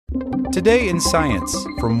Today in Science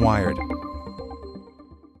from Wired.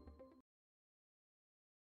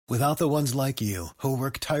 Without the ones like you, who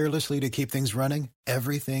work tirelessly to keep things running,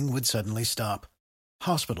 everything would suddenly stop.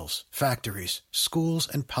 Hospitals, factories, schools,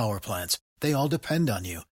 and power plants, they all depend on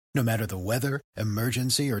you. No matter the weather,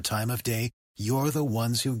 emergency, or time of day, you're the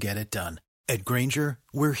ones who get it done. At Grainger,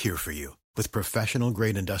 we're here for you with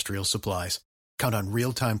professional-grade industrial supplies. Count on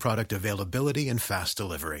real-time product availability and fast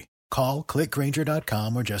delivery. Call, click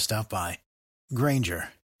Grainger.com, or just stop by. Grainger,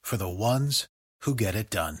 for the ones who get it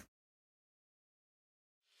done.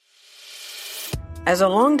 As a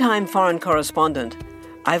longtime foreign correspondent,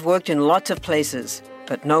 I've worked in lots of places,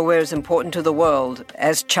 but nowhere as important to the world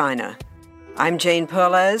as China. I'm Jane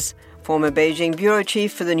Perlez, former Beijing bureau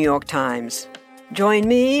chief for the New York Times. Join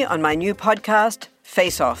me on my new podcast,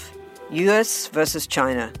 Face Off, U.S. versus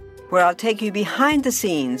China, where I'll take you behind the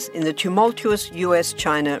scenes in the tumultuous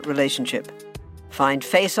U.S.-China relationship. Find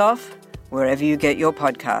Face Off wherever you get your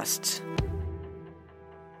podcasts.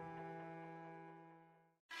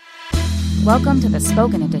 Welcome to the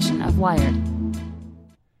spoken edition of Wired.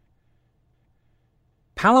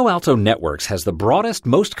 Palo Alto Networks has the broadest,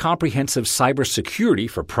 most comprehensive cybersecurity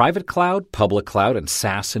for private cloud, public cloud, and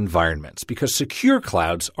SaaS environments because secure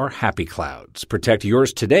clouds are happy clouds. Protect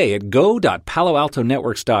yours today at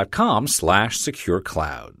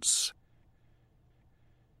go.paloaltonetworks.com/secureclouds.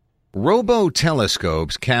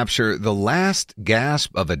 Robo-Telescopes capture the last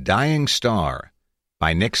gasp of a dying star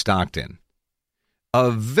by Nick Stockton.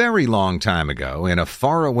 A very long time ago, in a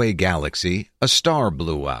faraway galaxy, a star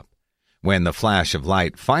blew up. When the flash of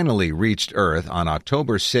light finally reached Earth on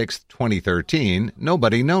October 6, 2013,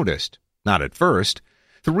 nobody noticed. Not at first.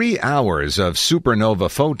 3 hours of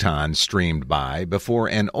supernova photons streamed by before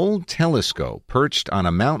an old telescope perched on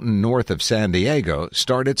a mountain north of San Diego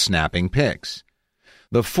started snapping pics.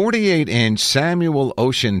 The 48-inch Samuel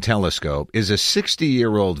Oschin Telescope is a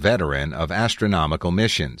 60-year-old veteran of astronomical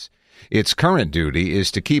missions. Its current duty is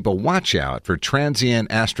to keep a watch-out for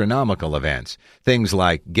transient astronomical events, things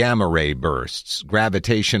like gamma-ray bursts,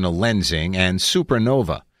 gravitational lensing, and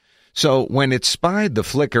supernova. So when it spied the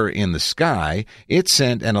flicker in the sky, it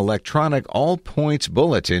sent an electronic all-points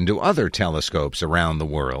bulletin to other telescopes around the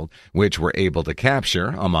world, which were able to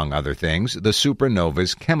capture, among other things, the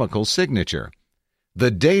supernova's chemical signature. The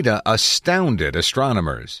data astounded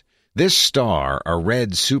astronomers. This star, a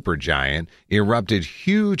red supergiant, erupted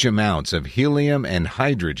huge amounts of helium and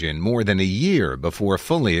hydrogen more than a year before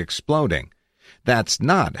fully exploding. That's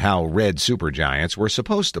not how red supergiants were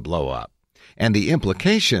supposed to blow up. And the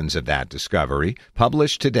implications of that discovery,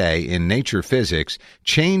 published today in Nature Physics,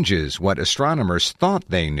 changes what astronomers thought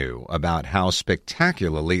they knew about how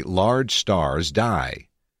spectacularly large stars die.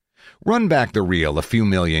 Run back the reel a few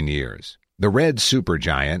million years. The red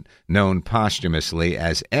supergiant, known posthumously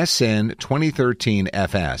as SN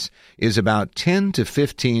 2013-FS, is about 10 to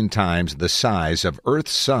 15 times the size of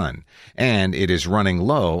Earth's sun, and it is running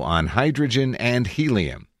low on hydrogen and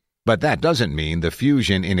helium. But that doesn't mean the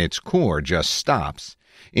fusion in its core just stops.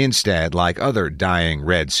 Instead, like other dying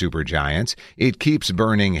red supergiants, it keeps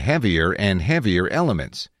burning heavier and heavier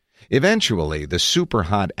elements. Eventually, the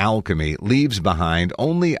superhot alchemy leaves behind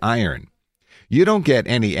only iron. You don't get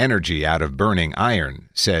any energy out of burning iron,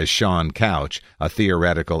 says Sean Couch, a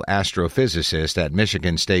theoretical astrophysicist at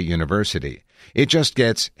Michigan State University. It just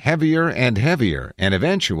gets heavier and heavier and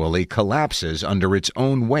eventually collapses under its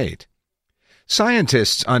own weight.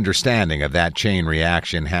 Scientists' understanding of that chain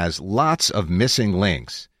reaction has lots of missing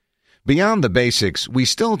links. Beyond the basics, we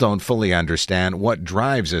still don't fully understand what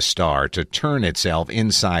drives a star to turn itself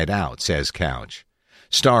inside out, says Couch.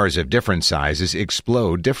 Stars of different sizes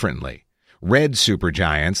explode differently. Red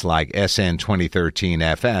supergiants like SN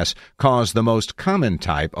 2013-FS cause the most common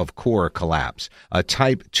type of core collapse, a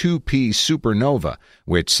type 2P supernova,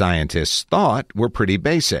 which scientists thought were pretty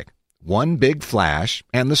basic. One big flash,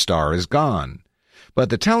 and the star is gone. But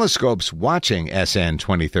the telescopes watching SN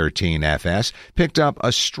 2013-FS picked up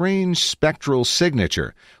a strange spectral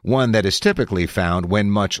signature, one that is typically found when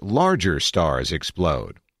much larger stars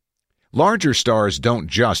explode. Larger stars don't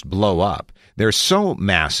just blow up. They're so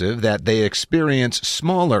massive that they experience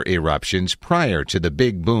smaller eruptions prior to the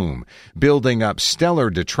big boom, building up stellar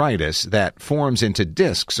detritus that forms into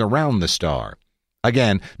disks around the star.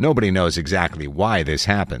 Again, nobody knows exactly why this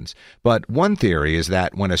happens, but one theory is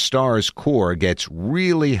that when a star's core gets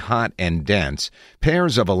really hot and dense,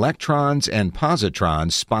 pairs of electrons and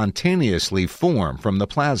positrons spontaneously form from the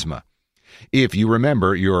plasma. If you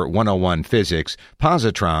remember your 101 physics,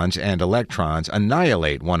 positrons and electrons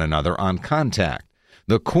annihilate one another on contact.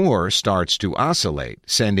 The core starts to oscillate,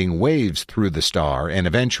 sending waves through the star, and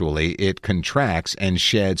eventually it contracts and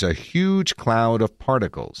sheds a huge cloud of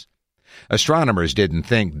particles. Astronomers didn't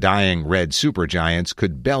think dying red supergiants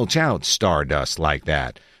could belch out stardust like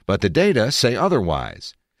that, but the data say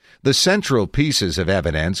otherwise. The central pieces of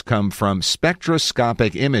evidence come from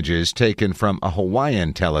spectroscopic images taken from a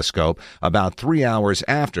Hawaiian telescope about 3 hours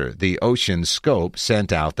after the Oschin scope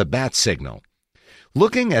sent out the bat signal.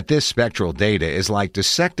 Looking at this spectral data is like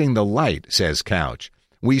dissecting the light, says Couch.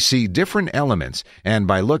 We see different elements, and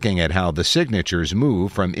by looking at how the signatures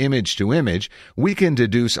move from image to image, we can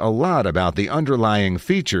deduce a lot about the underlying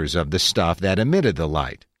features of the stuff that emitted the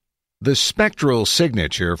light. The spectral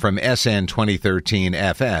signature from SN 2013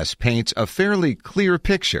 FS paints a fairly clear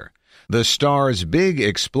picture. The star's big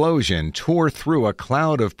explosion tore through a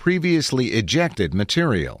cloud of previously ejected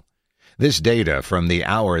material. This data from the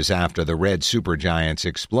hours after the red supergiant's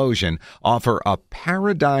explosion offer a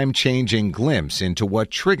paradigm-changing glimpse into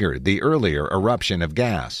what triggered the earlier eruption of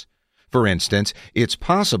gas. For instance, it's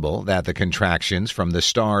possible that the contractions from the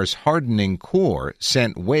star's hardening core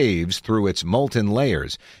sent waves through its molten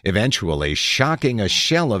layers, eventually shocking a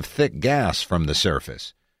shell of thick gas from the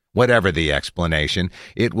surface. Whatever the explanation,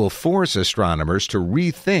 it will force astronomers to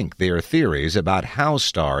rethink their theories about how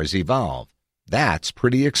stars evolve. That's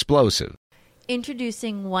pretty explosive.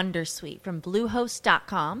 Introducing Wondersuite from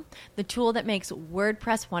Bluehost.com, the tool that makes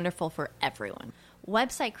WordPress wonderful for everyone.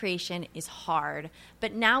 Website creation is hard,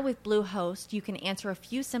 but now with Bluehost, you can answer a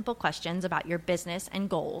few simple questions about your business and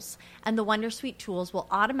goals, and the Wondersuite tools will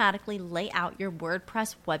automatically lay out your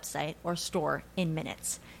WordPress website or store in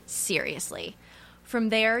minutes. Seriously. From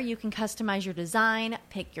there, you can customize your design,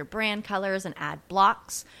 pick your brand colors, and add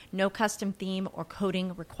blocks. No custom theme or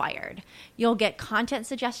coding required. You'll get content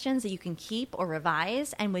suggestions that you can keep or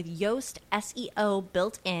revise, and with Yoast SEO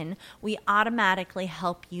built in, we automatically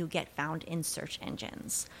help you get found in search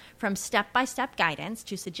engines. From step-by-step guidance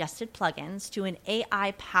to suggested plugins to an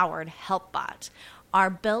AI-powered help bot, our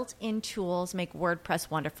built-in tools make WordPress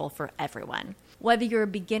wonderful for everyone. Whether you're a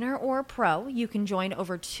beginner or a pro, you can join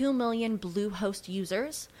over 2 million Bluehost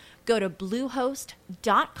users. Go to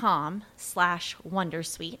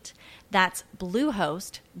bluehost.com/wondersuite. That's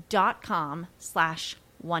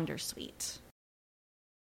bluehost.com/wondersuite.